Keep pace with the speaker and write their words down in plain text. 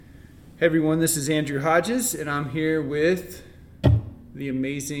Hey everyone, this is Andrew Hodges, and I'm here with the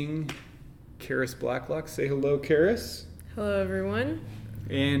amazing Karis Blacklock. Say hello, Karis. Hello, everyone.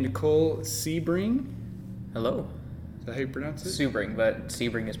 And Cole Seubring. Hello. Is that how you pronounce it? Seubring, but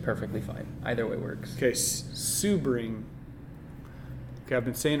Sebring is perfectly fine. Either way works. Okay, Seubring. Okay, I've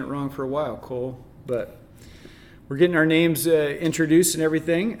been saying it wrong for a while, Cole, but we're getting our names introduced and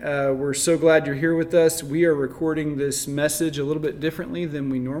everything. We're so glad you're here with us. We are recording this message a little bit differently than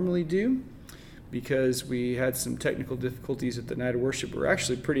we normally do because we had some technical difficulties at the night of worship. We're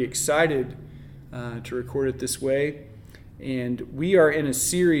actually pretty excited to record it this way. And we are in a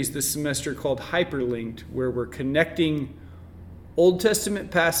series this semester called Hyperlinked, where we're connecting Old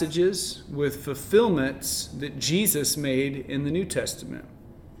Testament passages with fulfillments that Jesus made in the New Testament.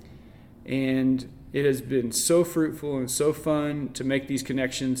 And it has been so fruitful and so fun to make these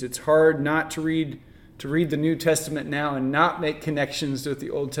connections. It's hard not to read the New Testament now and not make connections with the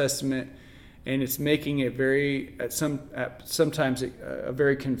Old Testament, and it's making it sometimes a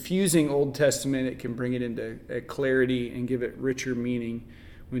very confusing Old Testament. It can bring it into clarity and give it richer meaning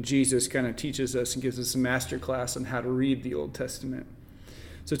when Jesus kind of teaches us and gives us a master class on how to read the Old Testament.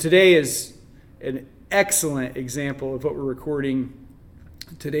 So today is an excellent example of what we're recording.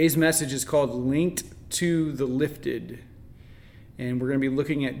 Today's message is called Linked to the Lifted. And we're going to be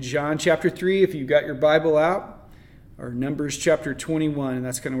looking at John chapter 3, if you've got your Bible out, or Numbers chapter 21, and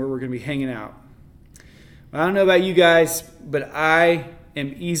that's kind of where we're going to be hanging out. I don't know about you guys, but I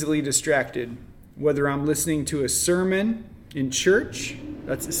am easily distracted. Whether I'm listening to a sermon in church,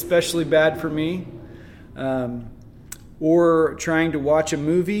 that's especially bad for me, or trying to watch a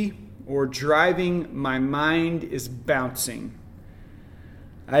movie, or driving, my mind is bouncing.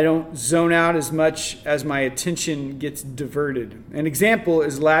 I don't zone out as much as my attention gets diverted. An example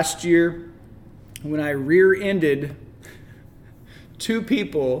is last year when I rear-ended two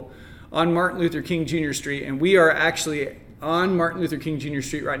people on Martin Luther King Jr. Street. And we are actually on Martin Luther King Jr.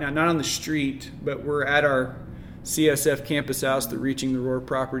 Street right now, not on the street, but we're at our CSF campus house, the Reaching the Roar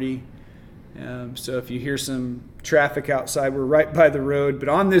property. So if you hear some traffic outside, we're right by the road. But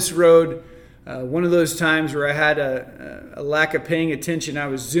on this road, one of those times where I had a lack of paying attention, I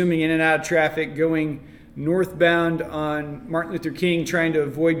was zooming in and out of traffic, going northbound on Martin Luther King, trying to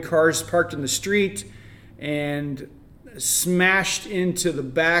avoid cars parked in the street, and smashed into the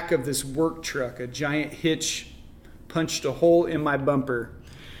back of this work truck. A giant hitch punched a hole in my bumper.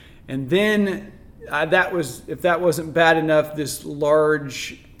 And then, if that wasn't bad enough, this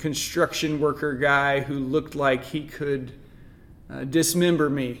large construction worker guy who looked like he could dismember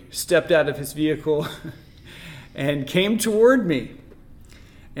me stepped out of his vehicle and came toward me.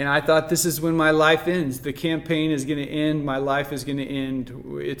 And I thought, this is when my life ends. The campaign is going to end. My life is going to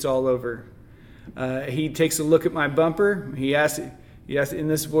end. It's all over. He takes a look at my bumper. He asked in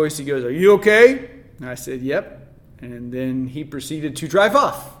this voice, he goes, "Are you okay?" And I said, "Yep." And then he proceeded to drive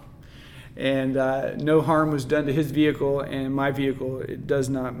off. And no harm was done to his vehicle, and my vehicle, it does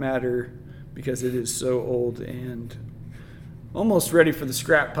not matter because it is so old and almost ready for the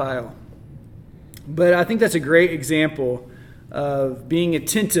scrap pile. But I think that's a great example of being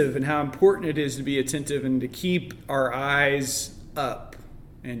attentive and how important it is to be attentive and to keep our eyes up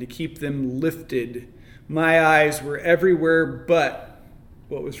and to keep them lifted. My eyes were everywhere but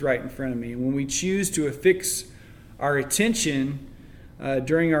what was right in front of me. And when we choose to affix our attention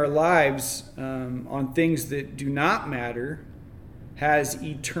during our lives on things that do not matter, has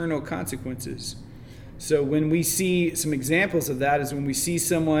eternal consequences. So when we see some examples of that is when we see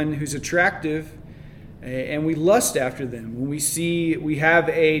someone who's attractive and we lust after them. When we have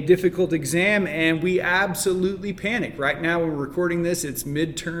a difficult exam and we absolutely panic. Right now when we're recording this, it's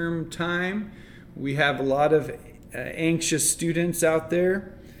midterm time. We have a lot of anxious students out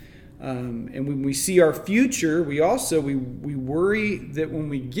there. And when we see our future, we worry that when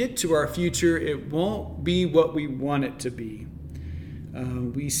we get to our future, it won't be what we want it to be.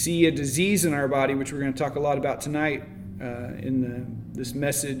 We see a disease in our body, which we're going to talk a lot about tonight in this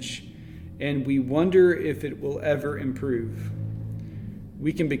message, and we wonder if it will ever improve.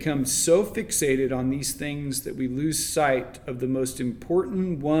 We can become so fixated on these things that we lose sight of the most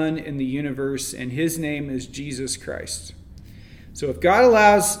important one in the universe, and his name is Jesus Christ. So if God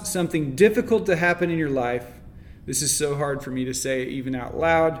allows something difficult to happen in your life, this is so hard for me to say even out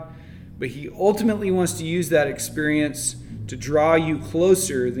loud, but he ultimately wants to use that experience to draw you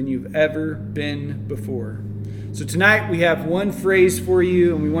closer than you've ever been before. So tonight we have one phrase for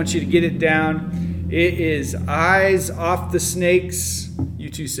you, and we want you to get it down. It is eyes off the snakes. You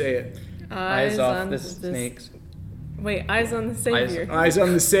two say it. Eyes off the snakes. Wait, eyes on the Savior. Eyes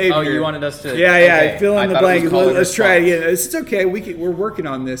on the Savior. Oh, you wanted us to... Yeah, okay. fill in I the thought it blank. was call and Let's try it response. again. It's okay. We're working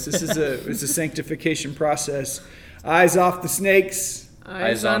on this. This is it's a sanctification process. Eyes off the snakes.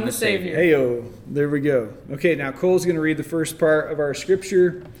 Eyes on the Savior. Heyo, there we go. Okay, now Cole's going to read the first part of our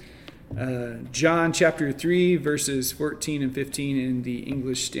scripture. John chapter 3, verses 14 and 15 in the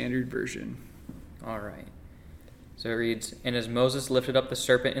English Standard Version. All right. So it reads, "And as Moses lifted up the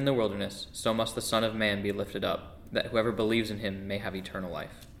serpent in the wilderness, so must the Son of Man be lifted up, that whoever believes in him may have eternal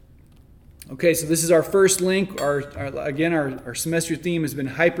life." Okay, so this is our first link. Our semester theme has been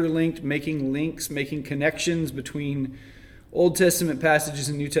hyperlinked, making links, making connections between Old Testament passages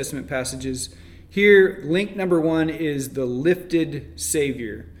and New Testament passages. Here, link number 1 is the lifted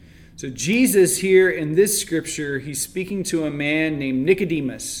Savior. So Jesus here in this scripture, he's speaking to a man named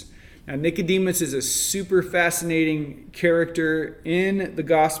Nicodemus. Now, Nicodemus is a super fascinating character in the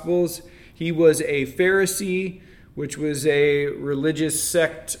Gospels. He was a Pharisee, which was a religious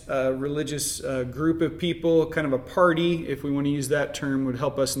sect, group of people, kind of a party, if we want to use that term, would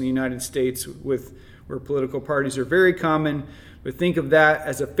help us in the United States with where political parties are very common. But think of that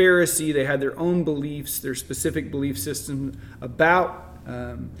as a Pharisee. They had their own beliefs, their specific belief system about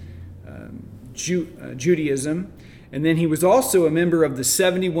Judaism. And then he was also a member of the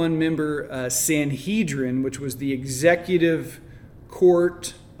 71-member Sanhedrin, which was the executive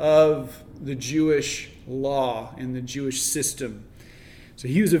court of the Jewish law and the Jewish system. So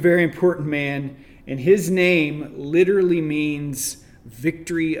he was a very important man, and his name literally means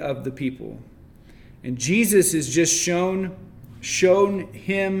victory of the people. And Jesus has just shown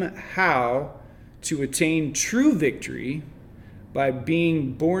him how to attain true victory by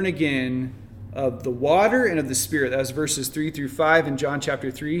being born again of the water and of the Spirit. That was verses 3 through 5 in John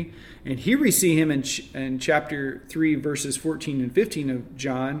chapter 3. And here we see him in chapter 3, verses 14 and 15 of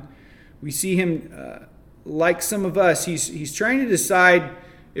John. We see him, like some of us, he's trying to decide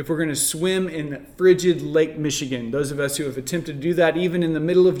if we're going to swim in frigid Lake Michigan. Those of us who have attempted to do that, even in the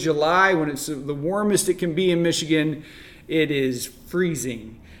middle of July, when it's the warmest it can be in Michigan, it is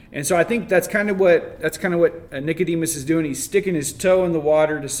freezing. And so I think that's kind of what Nicodemus is doing. He's sticking his toe in the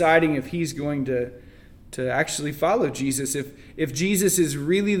water, deciding if he's going to actually follow Jesus. If Jesus is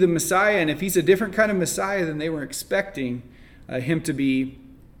really the Messiah, and if he's a different kind of Messiah than they were expecting him to be,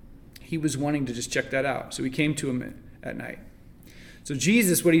 he was wanting to just check that out. So he came to him at night. So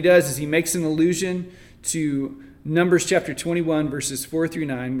Jesus, what he does is he makes an allusion to Numbers chapter 21, verses 4 through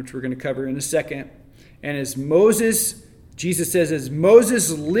 9, which we're going to cover in a second. And Jesus says, as Moses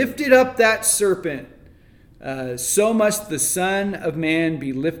lifted up that serpent, so must the Son of Man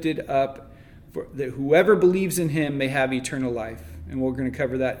be lifted up, for that whoever believes in him may have eternal life. And we're going to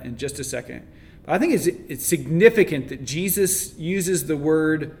cover that in just a second. But I think it's significant that Jesus uses the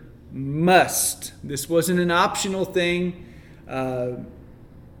word must. This wasn't an optional thing.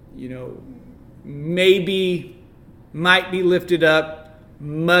 Maybe, might be lifted up,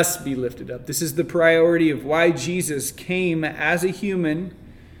 must be lifted up. This is the priority of why Jesus came as a human,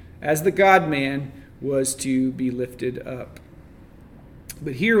 as the God-man, was to be lifted up.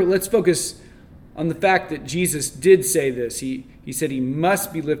 But here, let's focus on the fact that Jesus did say this. He said he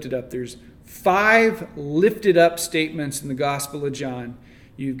must be lifted up. There's 5 lifted up statements in the Gospel of John.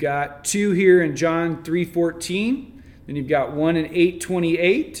 You've got 2 here in John 3:14. Then you've got 1 in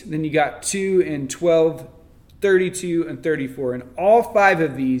 8:28. Then you got 2 in 12:32 and 34. And all 5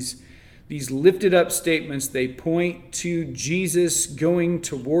 of these lifted up statements, they point to Jesus going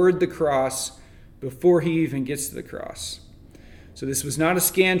toward the cross before he even gets to the cross. So this was not a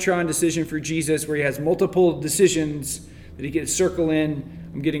Scantron decision for Jesus where he has multiple decisions that he gets circle in.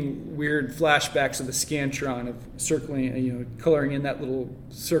 I'm getting weird flashbacks of the Scantron of circling, coloring in that little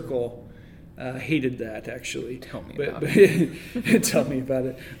circle. Hated that, actually. Tell me about it. Tell me about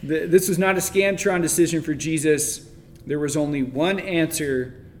it. This was not a Scantron decision for Jesus. There was only one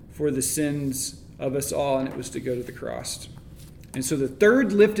answer for the sins of us all, and it was to go to the cross. And so the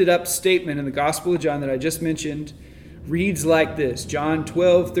third lifted up statement in the Gospel of John that I just mentioned reads like this. John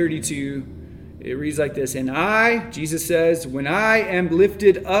 12:32. It reads like this. And I, Jesus says, when I am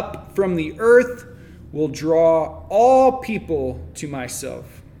lifted up from the earth, will draw all people to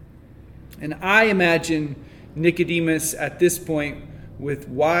myself. And I imagine Nicodemus at this point with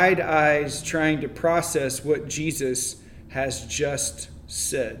wide eyes trying to process what Jesus has just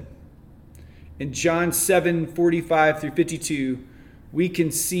said. In John 7:45 through 52, we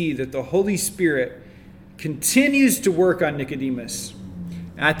can see that the Holy Spirit continues to work on Nicodemus.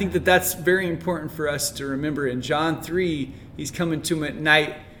 And I think that that's very important for us to remember. In John 3, he's coming to him at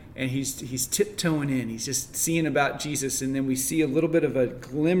night, and he's tiptoeing in. He's just seeing about Jesus. And then we see a little bit of a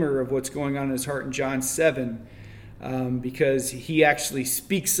glimmer of what's going on in his heart in John 7. because he actually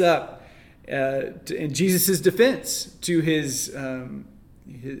speaks up in Jesus' defense to his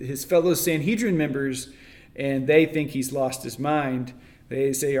fellow Sanhedrin members, and they think he's lost his mind.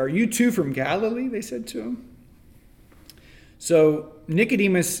 They say, "Are you too from Galilee?" they said to him. So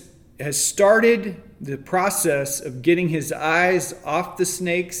Nicodemus has started the process of getting his eyes off the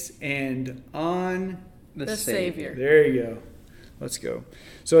snakes and on the Savior. There you go. Let's go.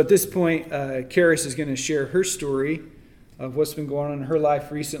 So at this point, Karis is going to share her story of what's been going on in her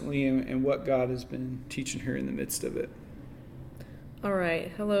life recently and what God has been teaching her in the midst of it. All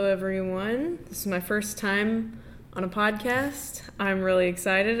right. Hello, everyone. This is my first time on a podcast. I'm really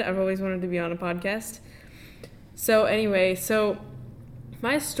excited. I've always wanted to be on a podcast. So anyway,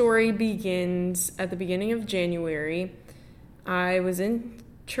 my story begins at the beginning of January. I was in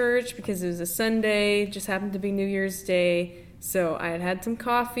church because it was a Sunday, just happened to be New Year's Day. So I had some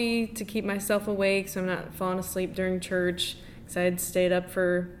coffee to keep myself awake so I'm not falling asleep during church because I had stayed up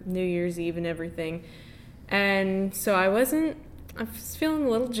for New Year's Eve and everything. And so I was feeling a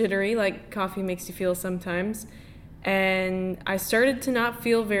little jittery, like coffee makes you feel sometimes. And I started to not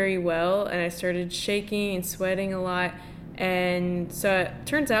feel very well, and I started shaking and sweating a lot. And so it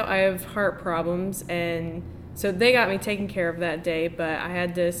turns out I have heart problems, and so they got me taken care of that day, but I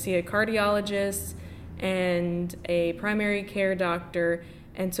had to see a cardiologist and a primary care doctor.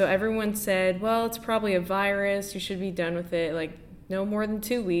 And so everyone said, well, it's probably a virus. You should be done with it. Like, no more than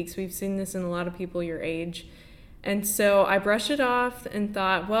 2 weeks. We've seen this in a lot of people your age. And so I brushed it off and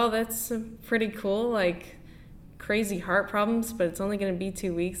thought, well, that's pretty cool. Like, crazy heart problems, but it's only going to be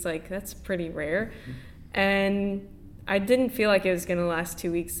 2 weeks. Like, that's pretty rare. And I didn't feel like it was going to last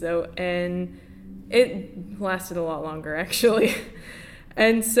 2 weeks, though. And it lasted a lot longer, actually.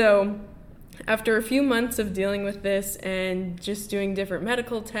 And so after a few months of dealing with this and just doing different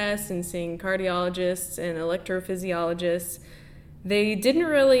medical tests and seeing cardiologists and electrophysiologists, they didn't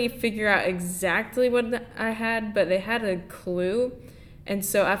really figure out exactly what I had, but they had a clue. And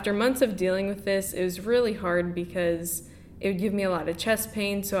so after months of dealing with this, it was really hard because it would give me a lot of chest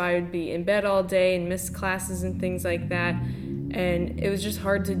pain, so I would be in bed all day and miss classes and things like that. And it was just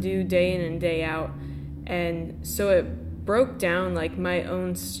hard to do day in and day out. And so it broke down like my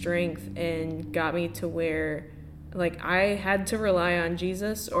own strength and got me to where like I had to rely on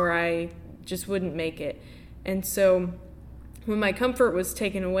Jesus or I just wouldn't make it. And so when my comfort was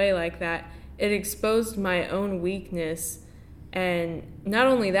taken away like that, it exposed my own weakness. And not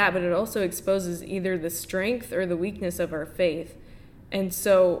only that, but it also exposes either the strength or the weakness of our faith. And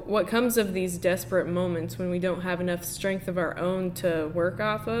so what comes of these desperate moments when we don't have enough strength of our own to work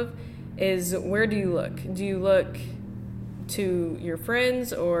off of is, where do you look? Do you look to your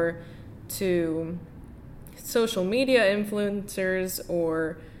friends or to social media influencers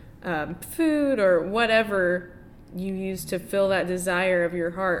or food or whatever you use to fill that desire of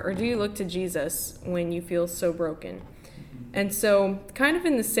your heart? Or do you look to Jesus when you feel so broken? And so kind of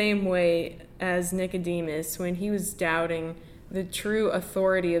in the same way as Nicodemus, when he was doubting the true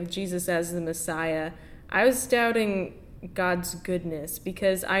authority of Jesus as the Messiah, I was doubting God's goodness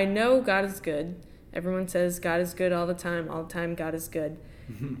because I know God is good. Everyone says God is good all the time God is good.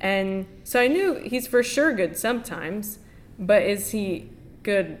 And so I knew he's for sure good sometimes, but is he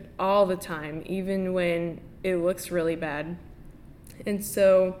good all the time, even when it looks really bad? And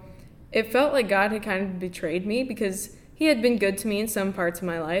so it felt like God had kind of betrayed me because he had been good to me in some parts of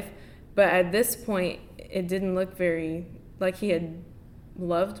my life, but at this point, it didn't look very like he had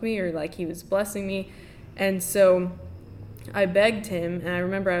loved me or like he was blessing me. And so I begged him, and I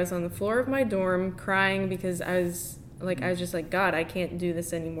remember I was on the floor of my dorm crying because I was just like, God, I can't do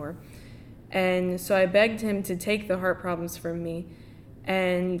this anymore. And so I begged him to take the heart problems from me.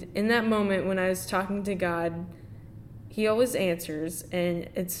 And in that moment when I was talking to God, he always answers, and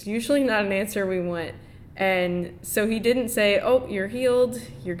it's usually not an answer we want. And so he didn't say, oh, you're healed,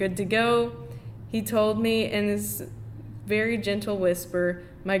 you're good to go. He told me in this very gentle whisper,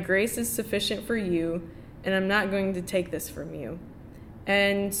 my grace is sufficient for you, and I'm not going to take this from you.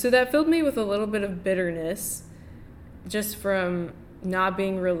 And so that filled me with a little bit of bitterness, just from not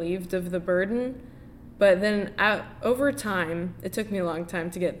being relieved of the burden. But then over time, it took me a long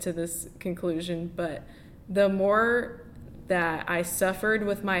time to get to this conclusion, but the more that I suffered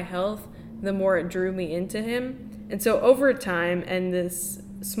with my health, the more it drew me into him. And so over time, and this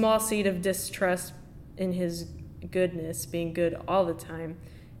small seed of distrust in his goodness, being good all the time,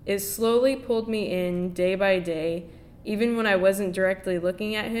 it slowly pulled me in day by day, even when I wasn't directly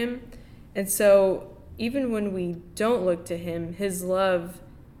looking at him. And so even when we don't look to him, his love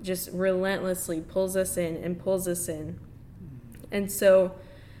just relentlessly pulls us in and pulls us in. And so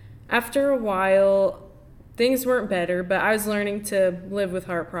after a while, things weren't better, but I was learning to live with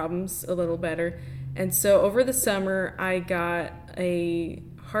heart problems a little better. And so over the summer, I got a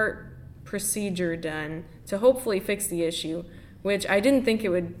heart procedure done to hopefully fix the issue, which I didn't think it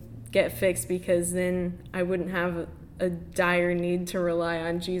would get fixed because then I wouldn't have a dire need to rely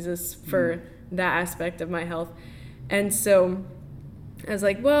on Jesus for that aspect of my health. And so I was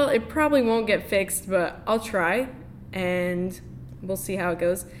like, well, it probably won't get fixed, but I'll try and we'll see how it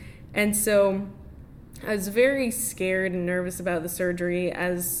goes. And so I was very scared and nervous about the surgery,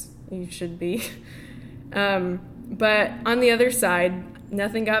 as you should be. But on the other side,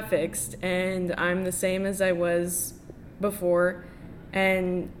 nothing got fixed, and I'm the same as I was before.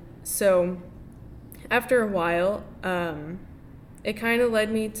 And so after a while, it kind of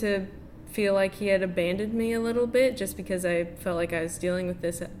led me to feel like he had abandoned me a little bit, just because I felt like I was dealing with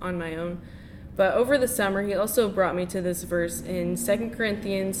this on my own. But over the summer, he also brought me to this verse in 2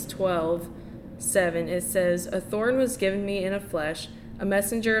 Corinthians 12:7. It says, "A thorn was given me in a flesh, a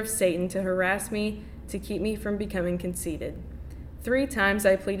messenger of Satan to harass me, to keep me from becoming conceited. 3 times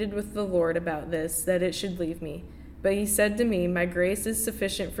I pleaded with the Lord about this, that it should leave me. But he said to me, 'My grace is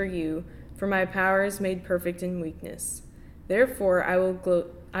sufficient for you, for my power is made perfect in weakness. Therefore I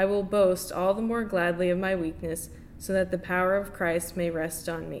will boast all the more gladly of my weakness, so that the power of Christ may rest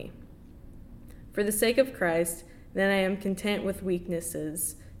on me. For the sake of Christ, then I am content with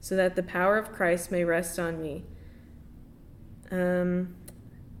weaknesses, so that the power of Christ may rest on me.'"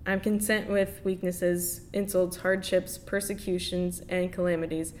 I'm content with weaknesses, insults, hardships, persecutions, and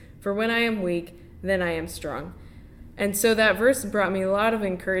calamities. For when I am weak, then I am strong. And so that verse brought me a lot of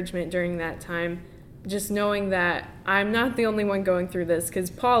encouragement during that time, just knowing that I'm not the only one going through this,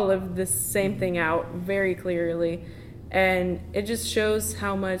 because Paul lived this same thing out very clearly. And it just shows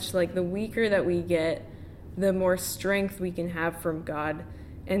how much, like, the weaker that we get, the more strength we can have from God.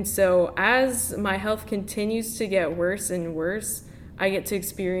 And so as my health continues to get worse and worse, I get to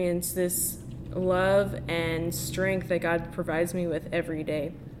experience this love and strength that God provides me with every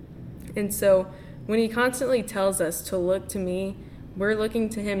day. And so when he constantly tells us to look to me, we're looking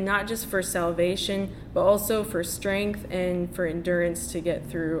to him not just for salvation, but also for strength and for endurance to get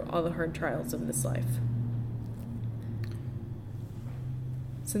through all the hard trials of this life.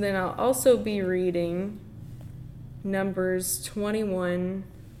 So then I'll also be reading Numbers 21,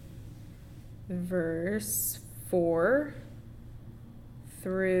 verse 4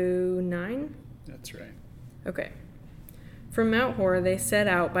 through 9. That's right. Okay. From Mount Hor they set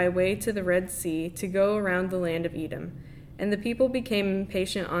out by way to the Red Sea to go around the land of Edom. And the people became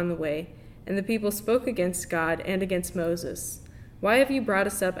impatient on the way, and the people spoke against God and against Moses. "Why have you brought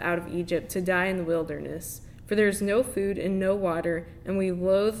us up out of Egypt to die in the wilderness? For there is no food and no water, and we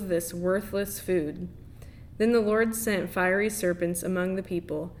loathe this worthless food." Then the Lord sent fiery serpents among the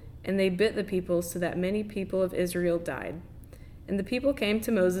people, and they bit the people so that many people of Israel died. And the people came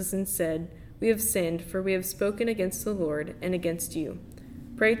to Moses and said, "We have sinned, for we have spoken against the Lord and against you.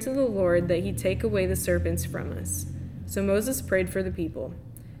 Pray to the Lord that he take away the serpents from us." So Moses prayed for the people.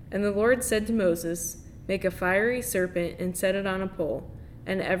 And the Lord said to Moses, "Make a fiery serpent and set it on a pole,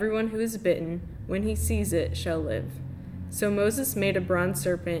 and everyone who is bitten, when he sees it, shall live." So Moses made a bronze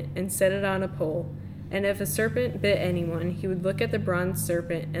serpent and set it on a pole, and if a serpent bit anyone, he would look at the bronze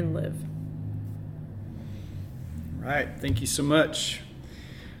serpent and live. Right. Thank you so much.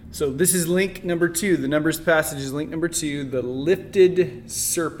 So this is link number 2. The Numbers passage is link number 2, the lifted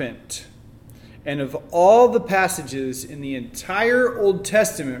serpent. And of all the passages in the entire Old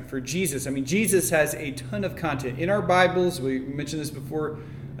Testament for Jesus, I mean, Jesus has a ton of content. In our Bibles, we mentioned this before,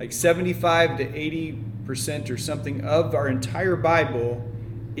 like 75 to 80% or something of our entire Bible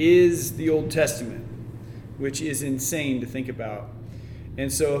is the Old Testament, which is insane to think about.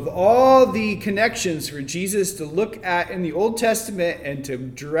 And so of all the connections for Jesus to look at in the Old Testament and to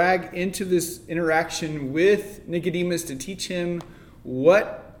drag into this interaction with Nicodemus to teach him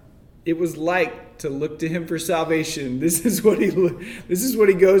what it was like to look to him for salvation, this is what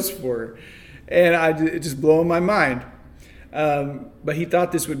he goes for. And it just blew my mind. But he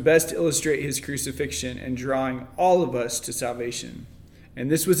thought this would best illustrate his crucifixion and drawing all of us to salvation.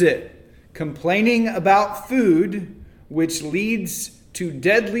 And this was it. Complaining about food, which leads to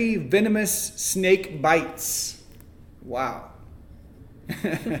deadly venomous snake bites. Wow.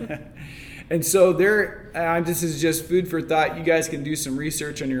 And so this is just food for thought. You guys can do some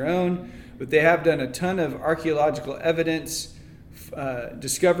research on your own, but they have done a ton of archaeological evidence,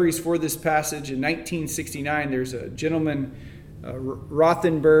 discoveries for this passage. In 1969, there's a gentleman,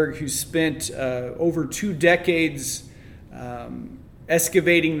 Rothenberg, who spent over 2 decades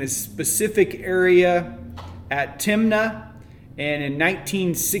excavating this specific area at Timnah And in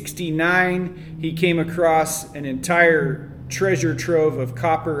 1969, he came across an entire treasure trove of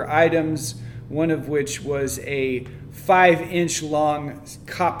copper items, one of which was a 5-inch long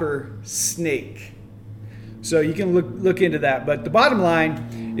copper snake. So you can look into that. But the bottom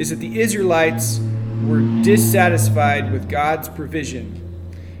line is that the Israelites were dissatisfied with God's provision.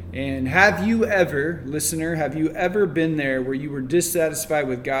 And have you ever, listener, have you ever been there where you were dissatisfied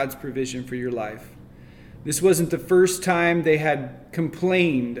with God's provision for your life? This wasn't the first time they had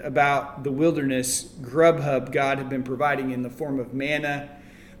complained about the wilderness grubhub God had been providing in the form of manna.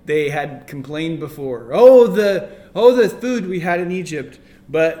 They had complained before. Oh, the food we had in Egypt.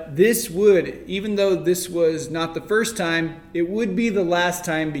 But this would, even though this was not the first time, it would be the last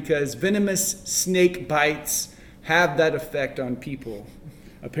time, because venomous snake bites have that effect on people,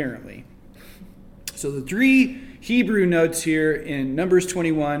 apparently. So the 3 Hebrew notes here in Numbers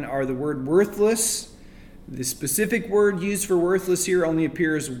 21 are the word worthless. The specific word used for worthless here only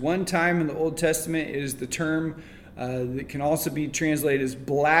appears one time in the Old Testament. It is the term that can also be translated as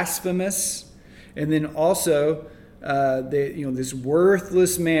blasphemous. And then also this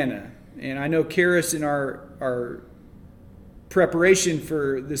worthless manna. And I know, Karis, in our preparation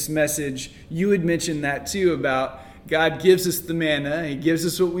for this message, you had mentioned that too, about God gives us the manna, He gives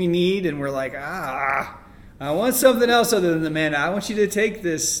us what we need, and we're like, I want something else other than the manna. I want you to take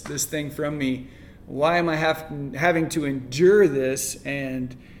this thing from me. Why am I having to endure this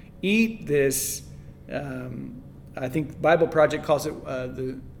and eat this? I think Bible Project calls it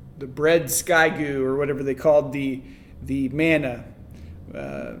the bread sky goo, or whatever they called the manna.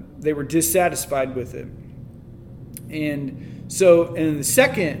 They were dissatisfied with it. And so, and the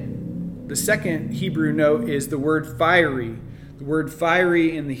second Hebrew note is the word fiery. The word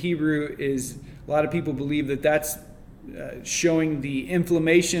fiery in the Hebrew is, a lot of people believe that that's showing the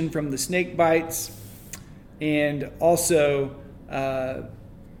inflammation from the snake bites. And also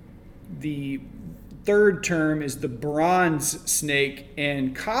the third term is the bronze snake,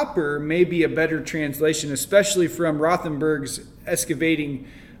 and copper may be a better translation, especially from Rothenberg's excavating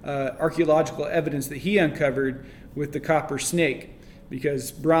archaeological evidence that he uncovered with the copper snake,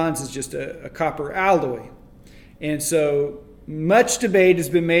 because bronze is just a copper alloy. And so much debate has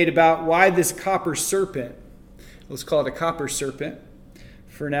been made about why this copper serpent. Let's call it a copper serpent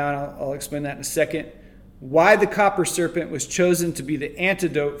for now, and I'll explain that in a second. Why the copper serpent was chosen to be the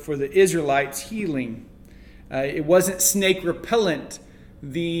antidote for the Israelites' healing. It wasn't snake repellent.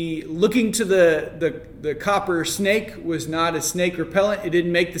 Looking to the copper snake was not a snake repellent. It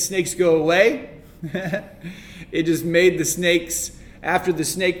didn't make the snakes go away. It just made the snakes, after the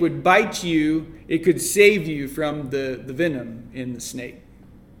snake would bite you, it could save you from the venom in the snake.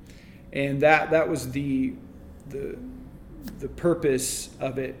 And that was the purpose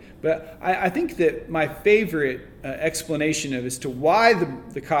of it. But I think that my favorite explanation as to why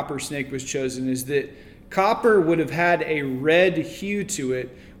the copper snake was chosen is that copper would have had a red hue to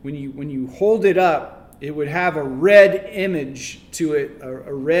it. When you hold it up, it would have a red image to it,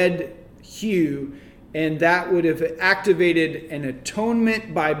 a red hue, and that would have activated an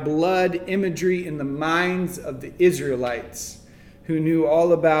atonement by blood imagery in the minds of the Israelites, who knew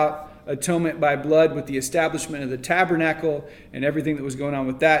all about atonement by blood with the establishment of the tabernacle and everything that was going on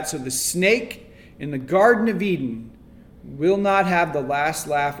with that. So the snake in the Garden of Eden will not have the last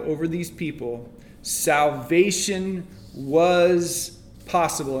laugh over these people. Salvation was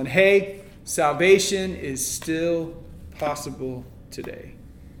possible. And hey, salvation is still possible today.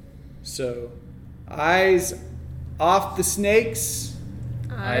 So, eyes off the snakes.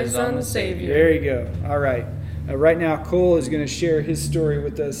 Eyes on the Savior. There you go. All right. Right now, Cole is going to share his story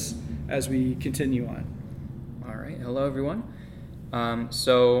with us as we continue on. All right. Hello, everyone.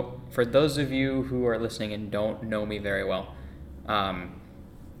 So, for those of you who are listening and don't know me very well,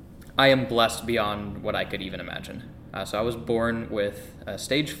 I am blessed beyond what I could even imagine. So I was born with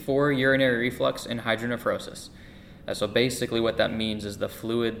stage 4 urinary reflux and hydronephrosis. So basically what that means is the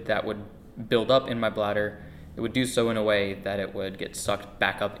fluid that would build up in my bladder, it would do so in a way that it would get sucked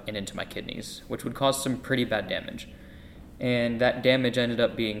back up and into my kidneys, which would cause some pretty bad damage. And that damage ended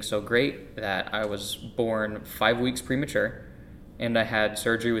up being so great that I was born 5 weeks premature, and I had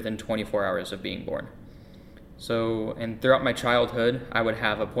surgery within 24 hours of being born. So, and throughout my childhood, I would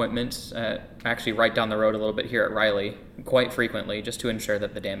have appointments actually right down the road a little bit here at Riley quite frequently, just to ensure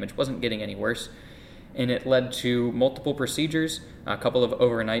that the damage wasn't getting any worse. And it led to multiple procedures, a couple of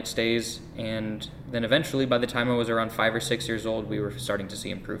overnight stays, and then eventually, by the time I was around 5 or 6 years old, we were starting to see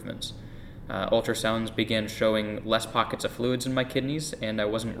improvements. Ultrasounds began showing less pockets of fluids in my kidneys, and I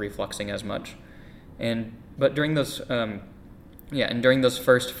wasn't refluxing as much. But during those Yeah, and during those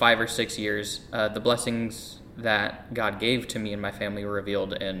first 5 or 6 years, the blessings that God gave to me and my family were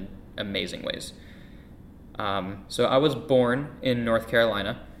revealed in amazing ways. So I was born in North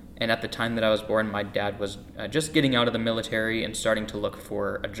Carolina, and at the time that I was born, my dad was just getting out of the military and starting to look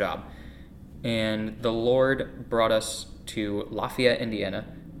for a job. And the Lord brought us to Lafayette, Indiana,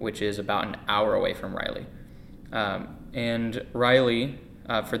 which is about an hour away from Riley. And Riley,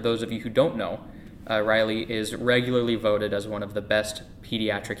 for those of you who don't know, Riley is regularly voted as one of the best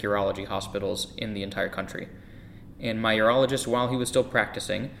pediatric urology hospitals in the entire country. And my urologist, while he was still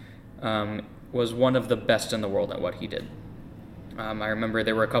practicing, was one of the best in the world at what he did. I remember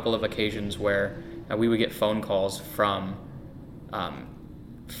there were a couple of occasions where we would get phone calls from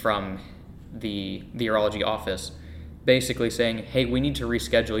the urology office basically saying, hey, we need to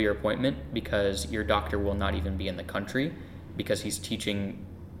reschedule your appointment because your doctor will not even be in the country because he's teaching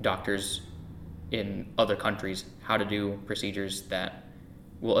doctors in other countries how to do procedures that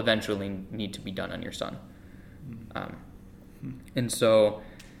will eventually need to be done on your son. And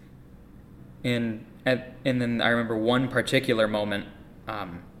then I remember one particular moment.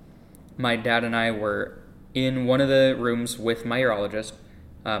 My dad and I were in one of the rooms with my urologist.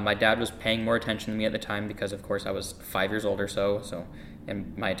 My dad was paying more attention to me at the time because, of course, I was 5 years old or so,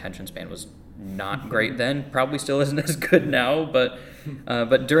 and my attention span was not great then. Probably still isn't as good now, but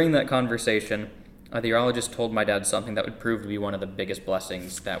during that conversation, the urologist told my dad something that would prove to be one of the biggest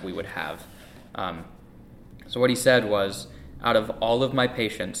blessings that we would have. So what he said was, out of all of my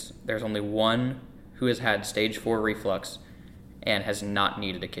patients, there's only one who has had stage 4 reflux and has not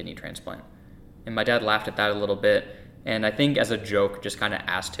needed a kidney transplant. And my dad laughed at that a little bit, and I think as a joke just kind of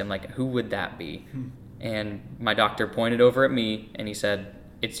asked him, like, who would that be? And my doctor pointed over at me, and he said,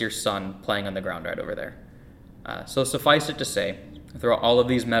 it's your son playing on the ground right over there. So suffice it to say, through all of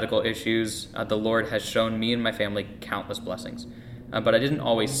these medical issues, the Lord has shown me and my family countless blessings. But I didn't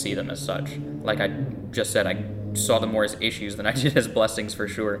always see them as such. Like I just said, I saw them more as issues than I did as blessings for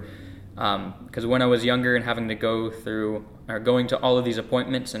sure. Because when I was younger and having to going to all of these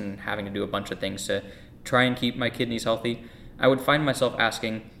appointments and having to do a bunch of things to try and keep my kidneys healthy, I would find myself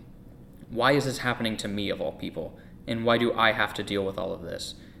asking, why is this happening to me of all people? And why do I have to deal with all of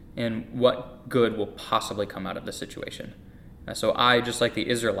this? And what good will possibly come out of this situation? So I, just like the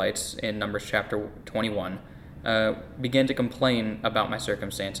Israelites in Numbers chapter 21, began to complain about my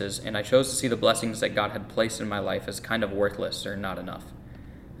circumstances, and I chose to see the blessings that God had placed in my life as kind of worthless or not enough.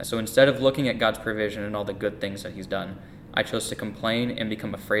 So instead of looking at God's provision and all the good things that he's done, I chose to complain and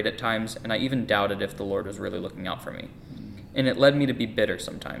become afraid at times, and I even doubted if the Lord was really looking out for me. And it led me to be bitter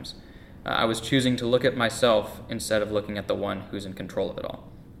sometimes. I was choosing to look at myself instead of looking at the one who's in control of it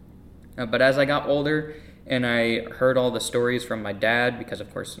all. But as I got older and I heard all the stories from my dad, because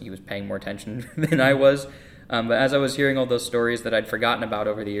of course he was paying more attention than I was, but as I was hearing all those stories that I'd forgotten about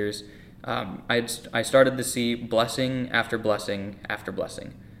over the years, I started to see blessing after blessing after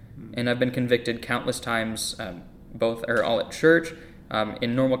blessing. And I've been convicted countless times, all at church,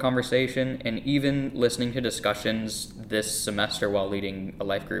 in normal conversation, and even listening to discussions this semester while leading a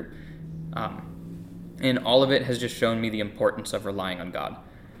life group. And all of it has just shown me the importance of relying on God.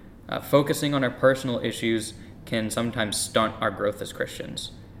 Focusing on our personal issues can sometimes stunt our growth as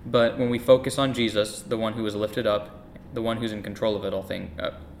Christians. But when we focus on Jesus, the one who is lifted up, the one who's in control of it all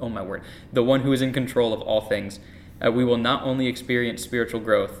the one who is in control of all things, we will not only experience spiritual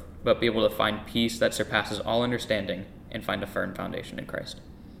growth, but be able to find peace that surpasses all understanding and find a firm foundation in Christ.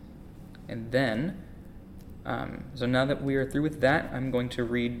 And then, so now that we are through with that, I'm going to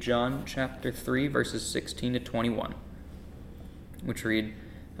read John chapter 3, verses 16 to 21, which read,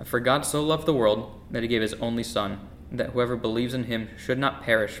 "For God so loved the world that he gave his only Son, that whoever believes in him should not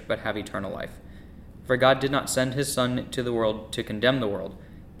perish but have eternal life. For God did not send his Son to the world to condemn the world,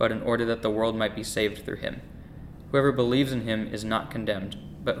 but in order that the world might be saved through him. Whoever believes in him is not condemned,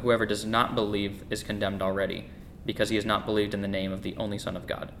 but whoever does not believe is condemned already, because he has not believed in the name of the only Son of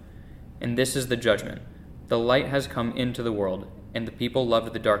God. And this is the judgment. The light has come into the world, and the people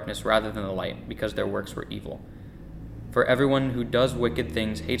loved the darkness rather than the light, because their works were evil. For everyone who does wicked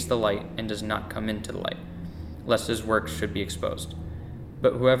things hates the light and does not come into the light, lest his works should be exposed.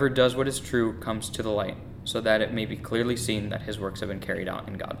 But whoever does what is true comes to the light, so that it may be clearly seen that his works have been carried out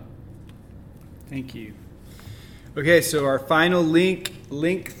in God." Thank you. Okay, so our final link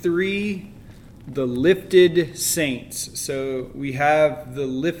 3, the lifted saints. So we have the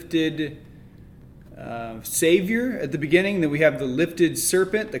lifted Savior at the beginning, then we have the lifted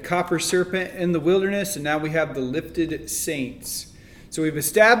serpent, the copper serpent in the wilderness, and now we have the lifted saints. So we've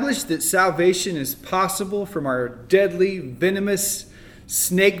established that salvation is possible from our deadly, venomous,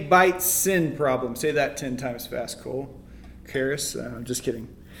 snake bite sin problem. Say that 10 times fast, Cole. Karis. I'm just kidding.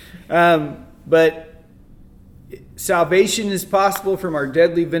 But salvation is possible from our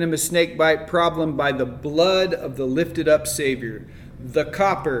deadly venomous snake bite problem by the blood of the lifted up Savior. The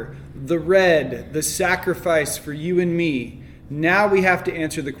copper, the red, the sacrifice for you and me. Now we have to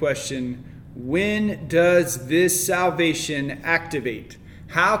answer the question, when does this salvation activate?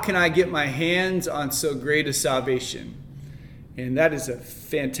 How can I get my hands on so great a salvation? And that is a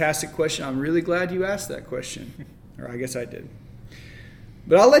fantastic question. I'm really glad you asked that question. Or I guess I did.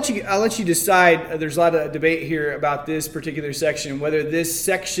 But I'll let you decide. There's a lot of debate here about this particular section, whether this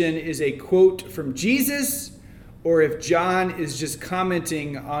section is a quote from Jesus or if John is just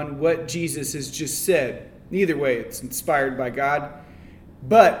commenting on what Jesus has just said. Either way, it's inspired by God.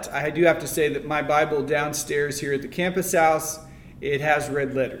 But I do have to say that my Bible downstairs here at the campus house, it has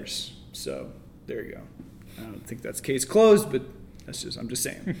red letters. So there you go. I don't think that's case closed, but I'm just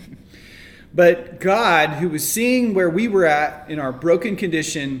saying. But God, who was seeing where we were at in our broken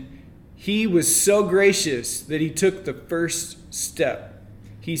condition, he was so gracious that he took the first step.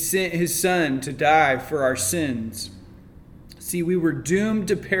 He sent his son to die for our sins. See, we were doomed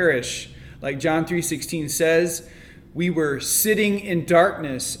to perish. Like John 3:16 says, we were sitting in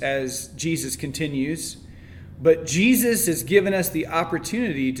darkness, as Jesus continues. But Jesus has given us the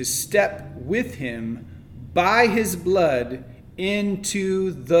opportunity to step with him by his blood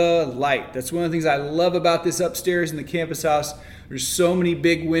into the light. That's one of the things I love about this upstairs in the campus house. There's so many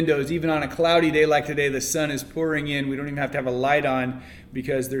big windows. Even on a cloudy day like today, the sun is pouring in. We don't even have to have a light on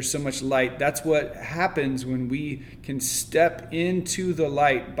because there's so much light. That's what happens when we can step into the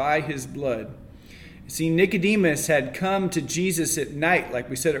light by his blood. See, Nicodemus had come to Jesus at night, like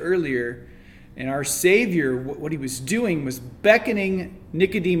we said earlier, and our Savior, what he was doing was beckoning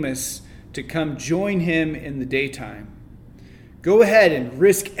Nicodemus to come join him in the daytime. Go ahead and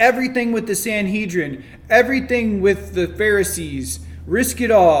risk everything with the Sanhedrin, everything with the Pharisees, risk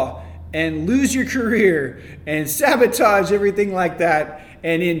it all, and lose your career, and sabotage everything like that,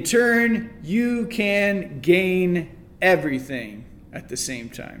 and in turn, you can gain everything at the same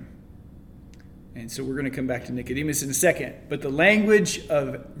time. And so we're going to come back to Nicodemus in a second. But the language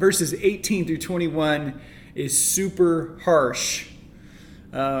of verses 18 through 21 is super harsh,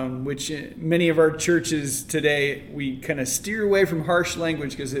 which many of our churches today, we kind of steer away from harsh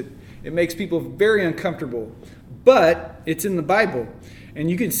language because it makes people very uncomfortable. But it's in the Bible.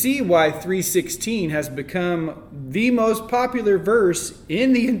 And you can see why 3:16 has become the most popular verse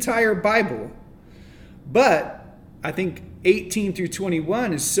in the entire Bible. But I think 18 through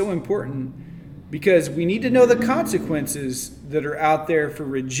 21 is so important because we need to know the consequences that are out there for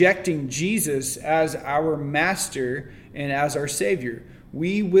rejecting Jesus as our master and as our Savior.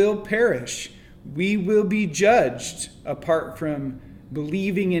 We will perish. We will be judged apart from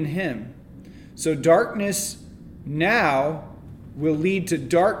believing in him. So darkness now will lead to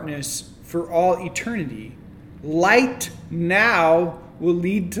darkness for all eternity. Light now will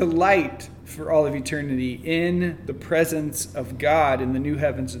lead to light for all of eternity in the presence of God in the new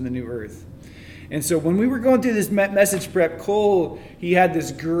heavens and the new earth. And so when we were going through this message prep, Cole, he had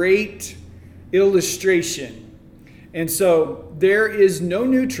this great illustration. And so there is no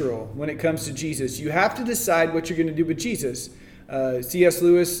neutral when it comes to Jesus. You have to decide what you're going to do with Jesus. C.S.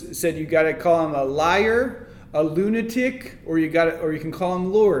 Lewis said you got to call him a liar, a lunatic, or you can call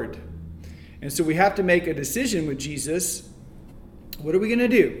him Lord. And so we have to make a decision with Jesus. What are we going to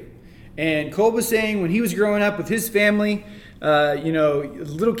do? And Cole was saying when he was growing up with his family,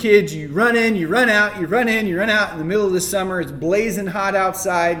 little kids, you run in, you run out, you run in, you run out in the middle of the summer. It's blazing hot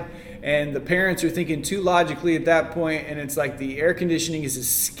outside. And the parents are thinking too logically at that point, and it's like the air conditioning is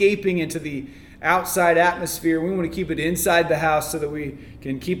escaping into the outside atmosphere. We want to keep it inside the house so that we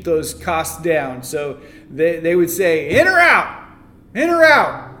can keep those costs down. So they would say, in or out, in or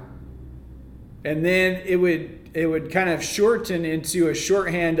out. And then it would kind of shorten into a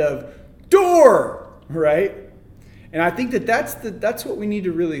shorthand of door, right? And I think that's what we need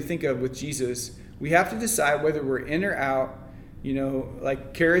to really think of with Jesus. We have to decide whether we're in or out.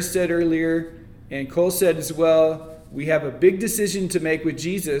 Like Karis said earlier, and Cole said as well, we have a big decision to make with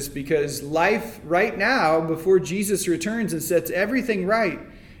Jesus because life right now, before Jesus returns and sets everything right,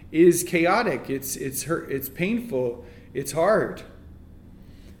 is chaotic. It's hurt. It's painful. It's hard.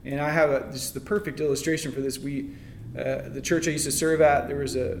 And I have this is the perfect illustration for this. The church I used to serve at, there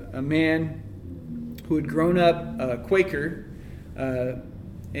was a man who had grown up a Quaker,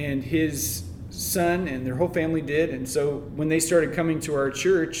 and his son and their whole family did. And so when they started coming to our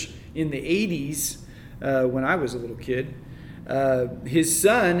church in the 80s, when I was a little kid, his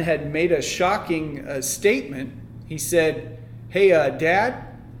son had made a shocking statement. He said, hey, Dad,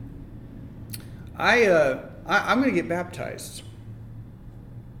 I I'm going to get baptized.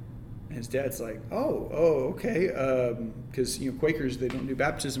 And his dad's like, okay. Because, Quakers, they don't do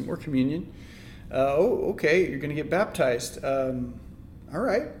baptism or communion. Okay, you're going to get baptized. All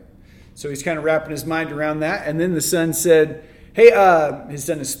right. So he's kind of wrapping his mind around that. And then the son said, hey, his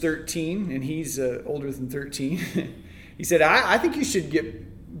son is 13, and he's older than 13. He said, I think you should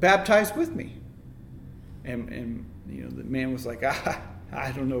get baptized with me. And the man was like,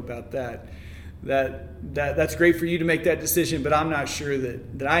 I don't know about that. That's great for you to make that decision, but I'm not sure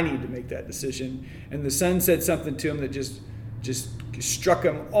that I need to make that decision. And the son said something to him that just struck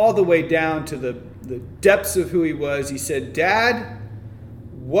him all the way down to the depths of who he was. He said, Dad,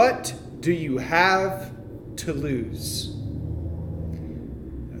 what do you have to lose?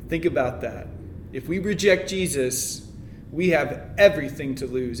 Now, think about that. If we reject Jesus, we have everything to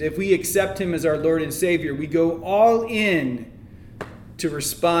lose. If we accept him as our Lord and Savior, we go all in to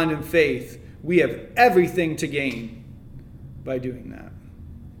respond in faith. We have everything to gain by doing that.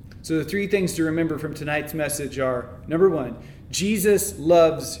 So the three things to remember from tonight's message are, number one, Jesus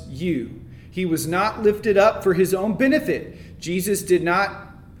loves you. He was not lifted up for his own benefit. Jesus did not.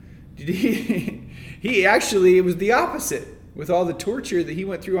 He actually, it was the opposite. With all the torture that he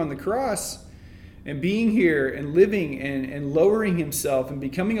went through on the cross and being here and living and lowering himself and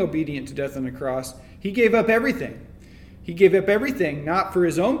becoming obedient to death on the cross, he gave up everything. He gave up everything, not for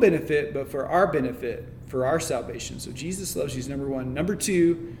his own benefit, but for our benefit, for our salvation. So Jesus loves you is number one. Number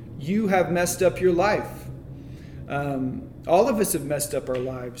two, you have messed up your life. All of us have messed up our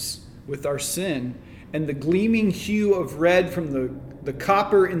lives with our sin. And the gleaming hue of red from the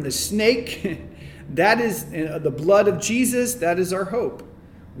copper in the snake, that is the blood of Jesus, that is our hope.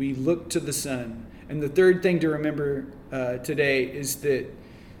 We look to the Son. And the third thing to remember today is that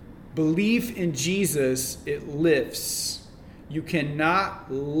belief in Jesus, it lifts. You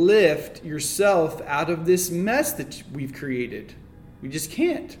cannot lift yourself out of this mess that we've created. We just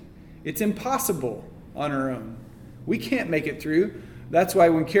can't. It's impossible on our own. We can't make it through. That's why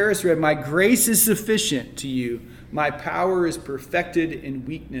when Karis read, my grace is sufficient to you. My power is perfected in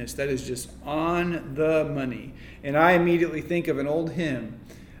weakness. That is just on the money. And I immediately think of an old hymn,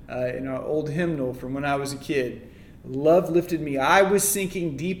 an old hymnal from when I was a kid. Love lifted me. I was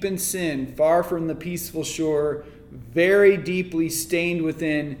sinking deep in sin, far from the peaceful shore, very deeply stained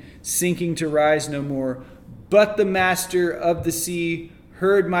within, sinking to rise no more. But the master of the sea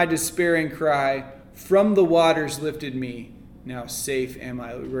heard my despairing cry, from the waters lifted me. Now safe am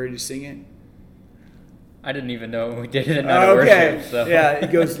I. Are we ready to sing it? I didn't even know we did it in night of worship. So. Yeah,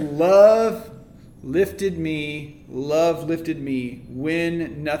 it goes, love lifted me,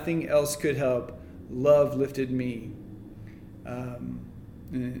 when nothing else could help. Love lifted me. And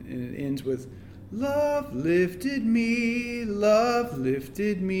it ends with, love lifted me,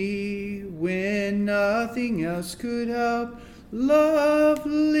 when nothing else could help. Love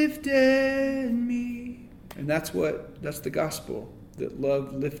lifted me. And that's the gospel, that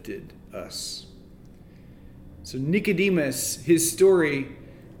love lifted us. So Nicodemus, his story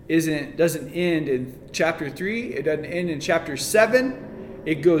doesn't end in chapter 3. It doesn't end in chapter 7.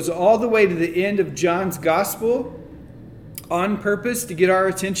 It goes all the way to the end of John's gospel on purpose to get our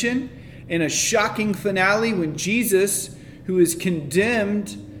attention in a shocking finale when Jesus, who is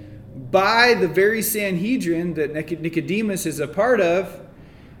condemned by the very Sanhedrin that Nicodemus is a part of,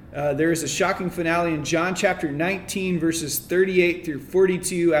 there is a shocking finale in John chapter 19, verses 38 through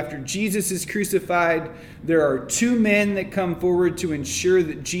 42. After Jesus is crucified, there are two men that come forward to ensure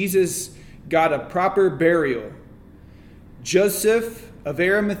that Jesus got a proper burial. Joseph of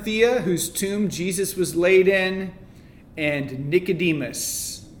Arimathea, whose tomb Jesus was laid in, and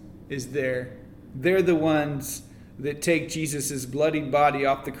Nicodemus is there. They're the ones that take Jesus' bloodied body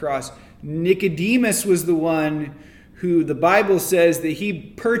off the cross. Nicodemus was the one who the Bible says that he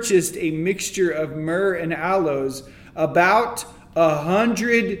purchased a mixture of myrrh and aloes, about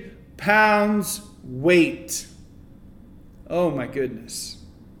 100 pounds weight. Oh my goodness.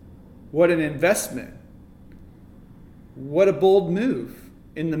 What an investment. What a bold move.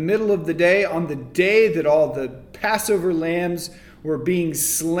 In the middle of the day, on the day that all the Passover lambs were being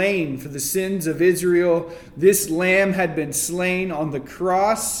slain for the sins of Israel, this lamb had been slain on the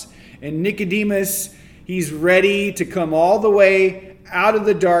cross, and Nicodemus, he's ready to come all the way out of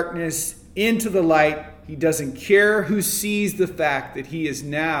the darkness into the light. He doesn't care who sees the fact that he has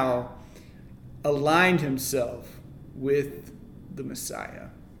now aligned himself with the Messiah.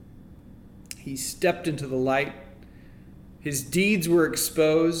 He stepped into the light. His deeds were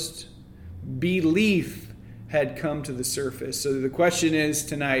exposed. Belief had come to the surface. So the question is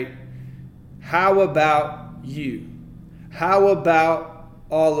tonight, how about you? How about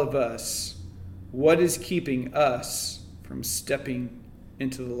all of us? What is keeping us from stepping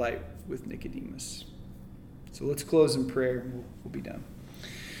into the light with Nicodemus? So let's close in prayer and we'll be done.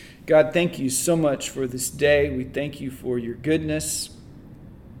 God, thank you so much for this day. We thank you for your goodness.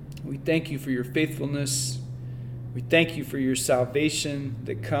 We thank you for your faithfulness. We thank you for your salvation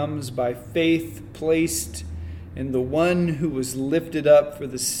that comes by faith placed in the one who was lifted up for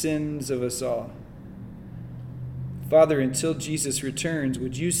the sins of us all. Father, until Jesus returns,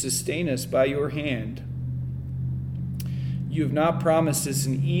 would you sustain us by your hand? You have not promised us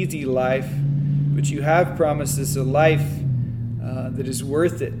an easy life, but you have promised us a life that is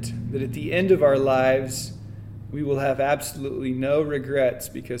worth it, that at the end of our lives, we will have absolutely no regrets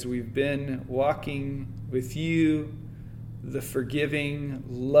because we've been walking with you, the forgiving,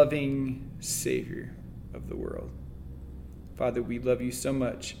 loving Savior of the world. Father, we love you so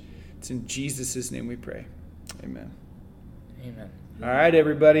much. It's in Jesus' name we pray. Amen. Amen. All right,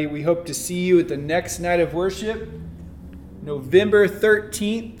 everybody. We hope to see you at the next night of worship, November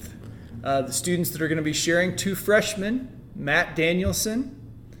 13th. The students that are going to be sharing, 2 freshmen, Matt Danielson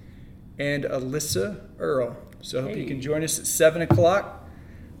and Alyssa Earl. So I hope you can join us at 7 o'clock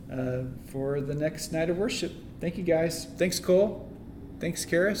for the next night of worship. Thank you, guys. Thanks, Cole. Thanks,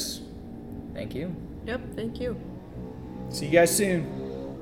 Karis. Thank you. Yep, thank you. See you guys soon.